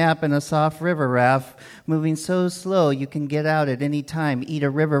 takes a nap in a soft river raft, moving so slow you can get out at any time, eat a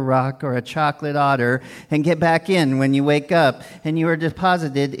river rock or a chocolate otter, and get back in when you wake up. And you are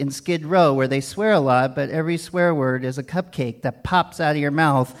deposited in Skid Row, where they swear a lot, but every swear word is a cupcake that pops out of your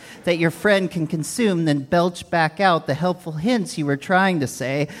mouth that your friend can consume, then belch back out the helpful hints you were trying to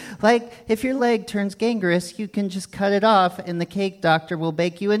say. Like, if your leg turns gangrenous, you can just cut it off, and the cake doctor will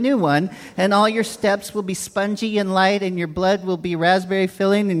bake you a new one. and all your steps will be spongy and light, and your blood will be raspberry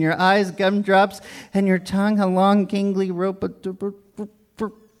filling, and your eyes gumdrops, and your tongue a long gingly rope.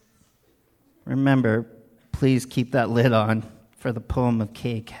 Remember, please keep that lid on, for the poem of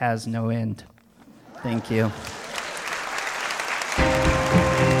cake has no end. Thank you.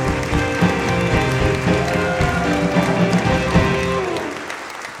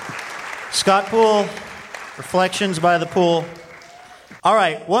 Scott Poole, Reflections by the Pool. All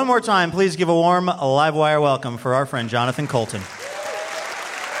right, one more time, please give a warm live wire welcome for our friend Jonathan Coulton.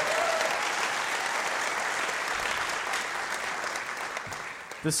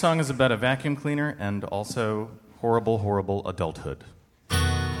 This song is about a vacuum cleaner and also horrible, horrible adulthood. We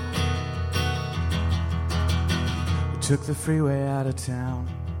took the freeway out of town,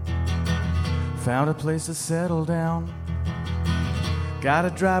 found a place to settle down. Got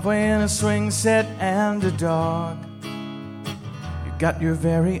a driveway and a swing set and a dog. You got your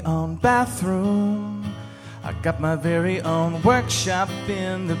very own bathroom. I got my very own workshop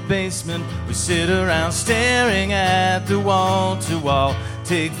in the basement. We sit around staring at the wall to wall.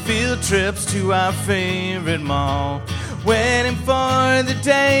 Take field trips to our favorite mall. Waiting for the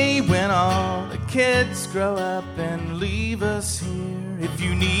day when all the kids grow up and leave us here. If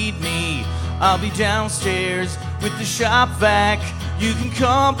you need me, I'll be downstairs with the shop vac. You can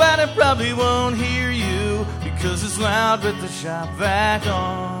call, but I probably won't hear you because it's loud with the shop vac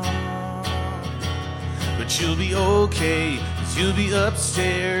on. But you'll be okay, cause you'll be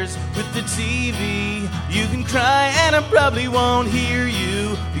upstairs with the TV. You can cry and I probably won't hear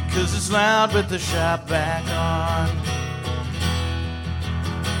you because it's loud with the shop vac on.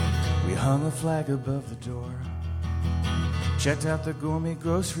 We hung a flag above the door, checked out the gourmet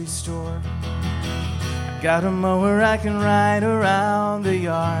grocery store. Got a mower I can ride around the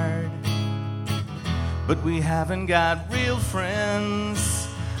yard. But we haven't got real friends,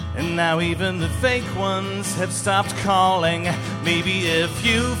 and now even the fake ones have stopped calling. Maybe if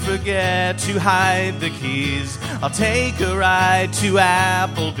you forget to hide the keys, I'll take a ride to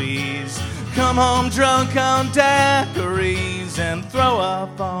Applebee's. Come home drunk on daiquiris and throw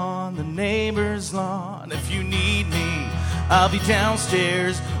up on the neighbor's lawn. If you need me, I'll be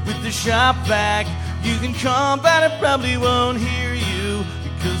downstairs with the shop vac. You can call, but I probably won't hear you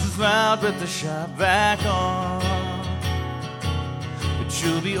because it's loud with the shop vac on. But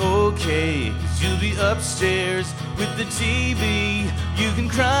you'll be okay, cause you'll be upstairs with the TV. You can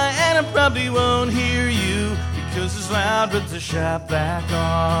cry and I probably won't hear you because it's loud with the shop vac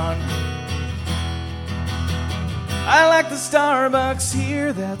on. I like the Starbucks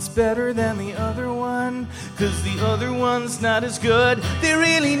here, that's better than the other one, cause the other one's not as good. They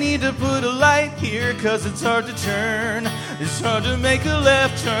really need to put a light here, cause it's hard to turn. It's hard to make a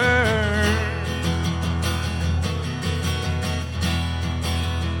left turn.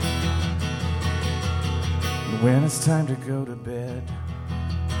 When it's time to go to bed,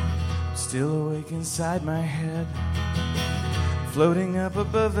 I'm still awake inside my head, floating up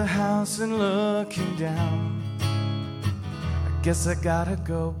above the house and looking down. Guess I gotta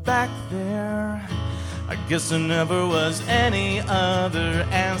go back there. I guess there never was any other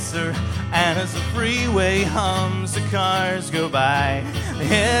answer. And as the freeway hums, the cars go by, the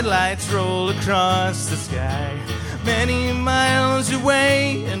headlights roll across the sky, many miles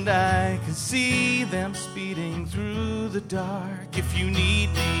away, and I can see them speeding through the dark. If you need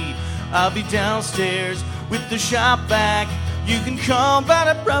me, I'll be downstairs with the shop vac. You can call, but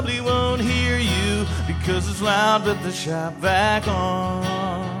I probably won't hear you because it's loud with the shop vac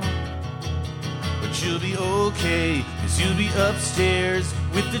on. But you'll be okay, cause you'll be upstairs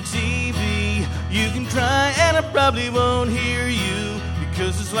with the TV. You can cry and I probably won't hear you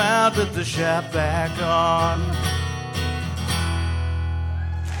because it's loud with the shop vac on.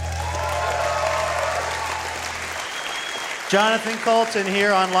 Jonathan Coulton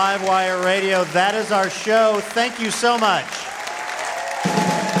here on Live Wire Radio. That is our show. Thank you so much.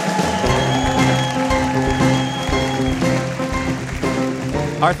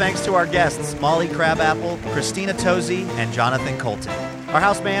 Our thanks to our guests, Molly Crabapple, Christina Tosi, and Jonathan Coulton. Our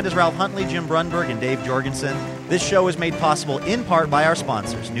house band is Ralph Huntley, Jim Brunberg, and Dave Jorgensen. This show is made possible in part by our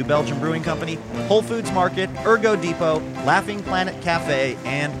sponsors, New Belgium Brewing Company, Whole Foods Market, Ergo Depot, Laughing Planet Cafe,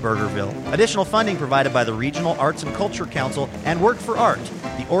 and Burgerville. Additional funding provided by the Regional Arts and Culture Council and Work for Art,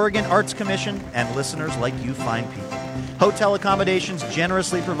 the Oregon Arts Commission, and listeners like you fine people. Hotel accommodations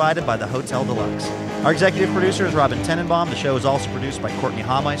generously provided by the Hotel Deluxe. Our executive producer is Robin Tenenbaum. The show is also produced by Courtney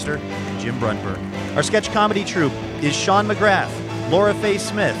Haumeister and Jim Brunberg. Our sketch comedy troupe is Sean McGrath, Laura Faye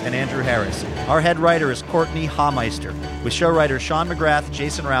Smith, and Andrew Harris. Our head writer is Courtney Haumeister, with show writers Sean McGrath,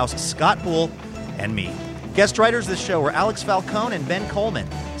 Jason Rouse, Scott Poole, and me. Guest writers of this show were Alex Falcone and Ben Coleman.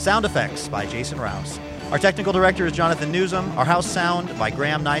 Sound effects by Jason Rouse. Our technical director is Jonathan Newsom. Our house sound by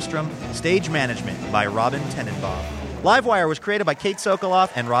Graham Nystrom. Stage management by Robin Tenenbaum. Livewire was created by Kate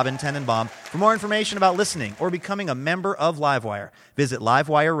Sokoloff and Robin Tenenbaum. For more information about listening or becoming a member of Livewire, visit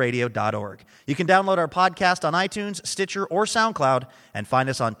livewireradio.org. You can download our podcast on iTunes, Stitcher, or SoundCloud, and find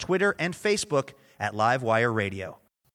us on Twitter and Facebook at Livewire Radio.